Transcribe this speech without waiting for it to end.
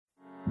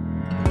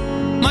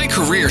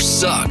career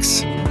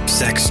sucks.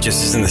 Sex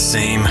just isn't the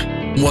same.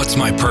 What's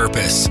my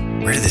purpose?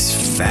 Where did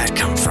this fat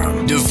come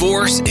from?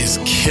 Divorce is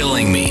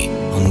killing me.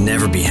 I'll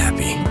never be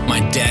happy. My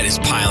debt is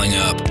piling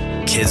up.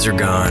 Kids are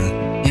gone.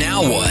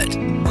 Now what?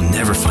 I'll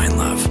never find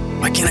love.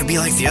 Why can't I be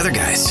like the other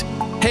guys?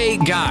 Hey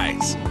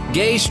guys,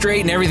 gay, straight,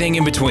 and everything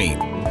in between.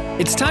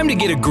 It's time to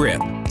get a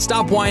grip.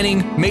 Stop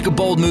whining, make a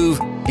bold move,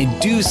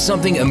 and do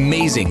something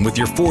amazing with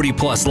your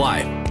 40-plus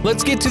life.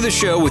 Let's get to the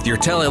show with your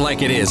Tell It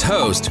Like It Is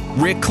host,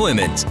 Rick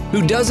Clemens,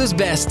 who does his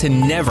best to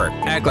never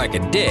act like a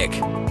dick,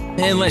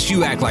 unless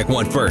you act like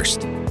one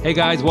first. Hey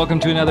guys, welcome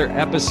to another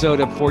episode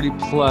of 40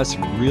 Plus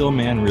Real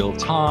Man, Real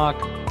Talk.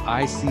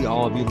 I see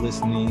all of you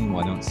listening.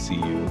 Well, I don't see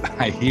you.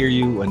 I hear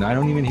you, and I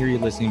don't even hear you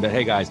listening. But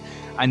hey guys,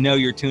 I know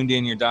you're tuned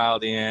in, you're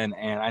dialed in,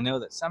 and I know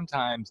that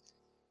sometimes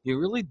you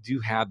really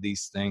do have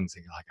these things that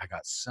you're like, I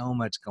got so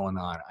much going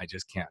on, I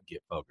just can't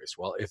get focused.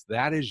 Well, if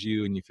that is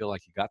you and you feel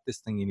like you got this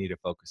thing you need to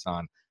focus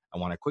on, I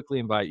want to quickly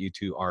invite you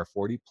to our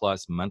 40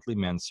 Plus monthly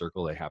men's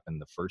circle. They happen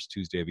the first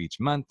Tuesday of each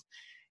month.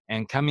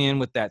 And come in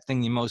with that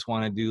thing you most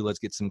want to do. Let's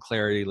get some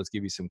clarity. Let's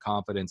give you some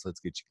confidence. Let's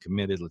get you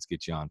committed. Let's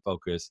get you on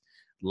focus.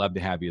 Love to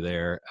have you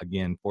there.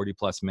 Again, 40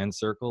 Plus Men's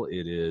Circle.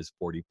 It is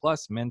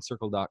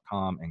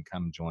 40plusmenscircle.com, and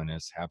come join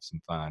us. Have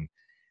some fun.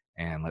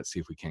 And let's see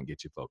if we can't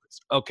get you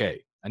focused.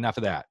 Okay, enough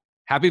of that.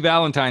 Happy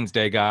Valentine's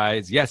Day,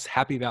 guys. Yes,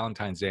 happy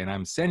Valentine's Day. And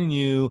I'm sending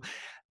you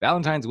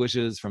Valentine's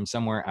wishes from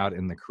somewhere out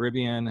in the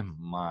Caribbean.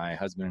 My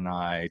husband and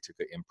I took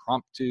an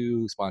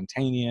impromptu,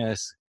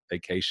 spontaneous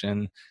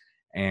vacation,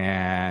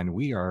 and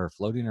we are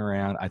floating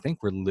around. I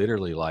think we're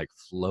literally like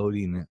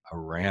floating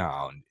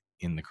around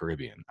in the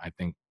Caribbean.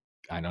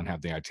 I don't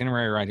have the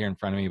itinerary right here in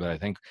front of me, but I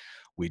think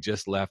we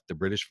just left the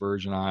British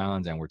Virgin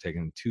Islands and we're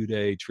taking a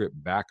 2-day trip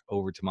back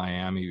over to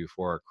Miami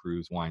before our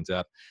cruise winds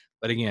up.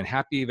 But again,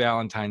 happy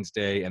Valentine's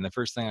Day. And the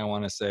first thing I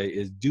want to say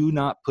is do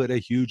not put a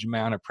huge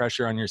amount of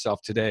pressure on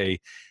yourself today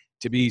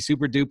to be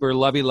super duper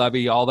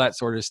lovey-lovey, all that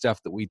sort of stuff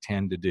that we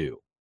tend to do,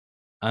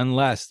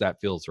 unless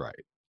that feels right.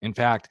 In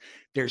fact,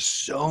 there's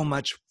so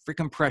much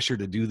freaking pressure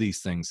to do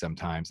these things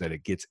sometimes that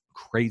it gets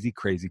crazy,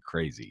 crazy,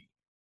 crazy.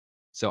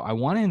 So I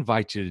want to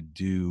invite you to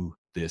do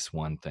this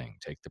one thing,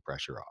 take the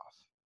pressure off.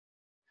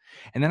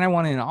 And then I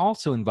want to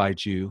also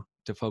invite you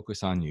to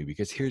focus on you,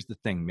 because here's the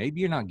thing. Maybe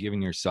you're not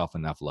giving yourself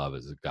enough love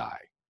as a guy.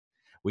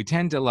 We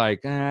tend to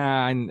like,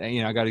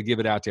 I got to give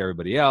it out to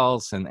everybody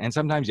else. And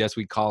sometimes, yes,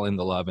 we call in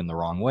the love in the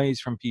wrong ways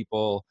from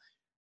people.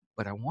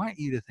 But I want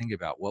you to think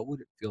about what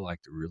would it feel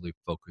like to really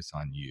focus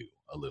on you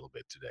a little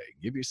bit today.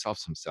 Give yourself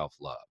some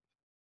self-love.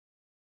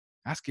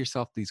 Ask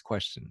yourself these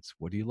questions.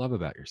 What do you love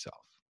about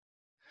yourself?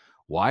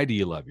 Why do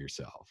you love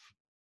yourself?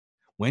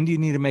 When do you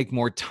need to make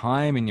more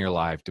time in your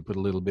life to put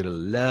a little bit of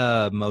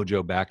love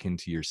mojo back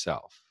into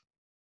yourself?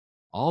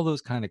 All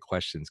those kind of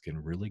questions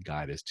can really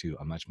guide us to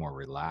a much more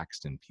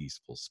relaxed and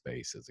peaceful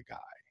space as a guy.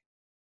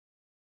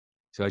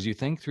 So as you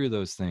think through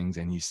those things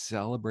and you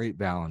celebrate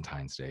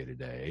Valentine's Day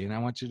today, and I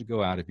want you to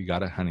go out if you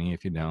got a honey,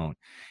 if you don't,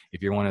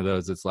 if you're one of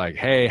those that's like,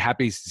 hey,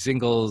 happy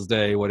Singles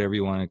Day, whatever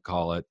you want to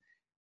call it,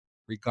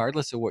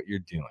 regardless of what you're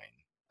doing,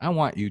 I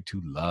want you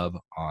to love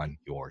on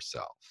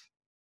yourself.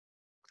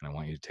 And I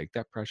want you to take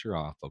that pressure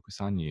off,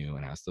 focus on you,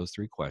 and ask those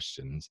 3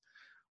 questions.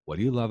 What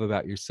do you love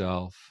about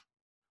yourself?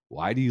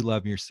 Why do you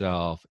love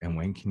yourself? And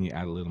when can you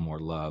add a little more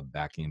love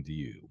back into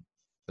you?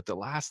 But the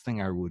last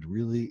thing I would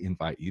really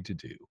invite you to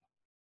do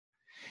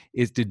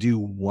is to do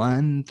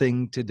one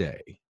thing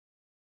today.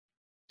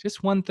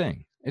 Just one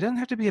thing. It doesn't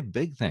have to be a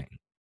big thing.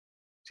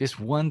 Just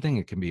one thing.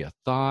 It can be a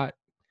thought.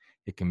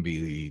 It can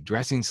be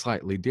dressing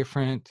slightly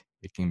different.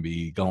 It can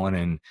be going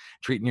and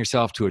treating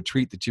yourself to a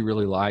treat that you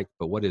really like.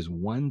 But what is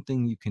one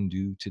thing you can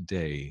do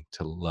today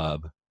to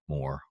love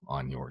more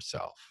on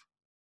yourself?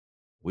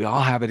 We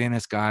all have it in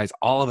us, guys.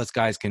 All of us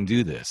guys can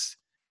do this.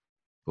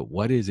 But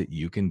what is it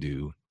you can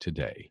do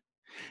today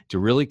to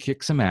really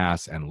kick some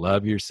ass and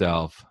love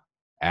yourself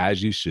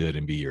as you should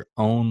and be your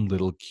own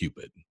little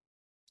Cupid?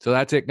 So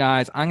that's it,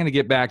 guys. I'm going to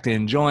get back to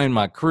enjoying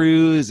my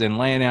cruise and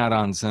laying out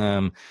on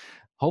some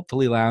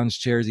hopefully lounge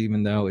chairs,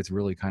 even though it's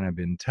really kind of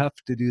been tough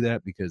to do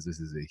that because this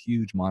is a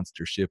huge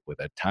monster ship with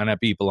a ton of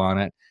people on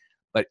it.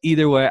 But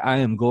either way, I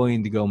am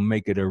going to go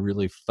make it a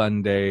really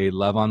fun day,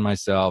 love on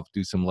myself,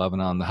 do some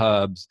loving on the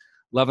hubs,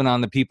 loving on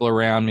the people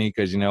around me,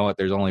 because you know what?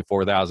 There's only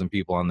 4,000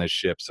 people on this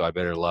ship, so I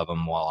better love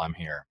them while I'm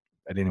here.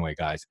 But anyway,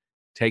 guys,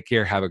 take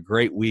care. Have a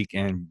great week.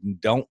 And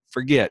don't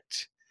forget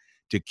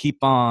to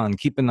keep on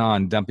keeping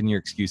on, dumping your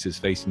excuses,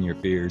 facing your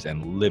fears,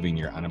 and living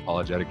your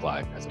unapologetic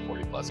life as a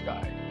 40-plus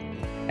guy.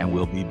 And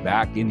we'll be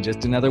back in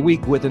just another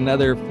week with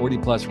another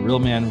 40-plus Real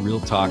Man, Real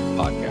Talk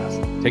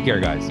podcast. Take care,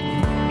 guys.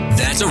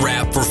 That's a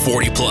wrap for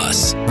 40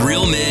 Plus,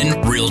 Real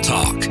Men, Real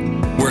Talk,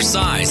 where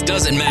size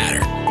doesn't matter.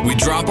 We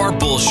drop our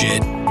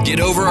bullshit, get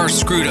over our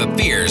screwed up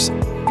fears,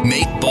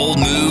 make bold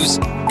moves,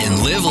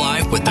 and live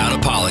life without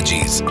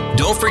apologies.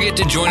 Don't forget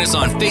to join us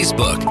on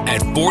Facebook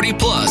at 40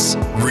 Plus,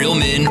 Real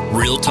Men,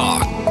 Real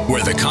Talk,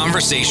 where the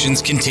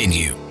conversations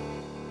continue.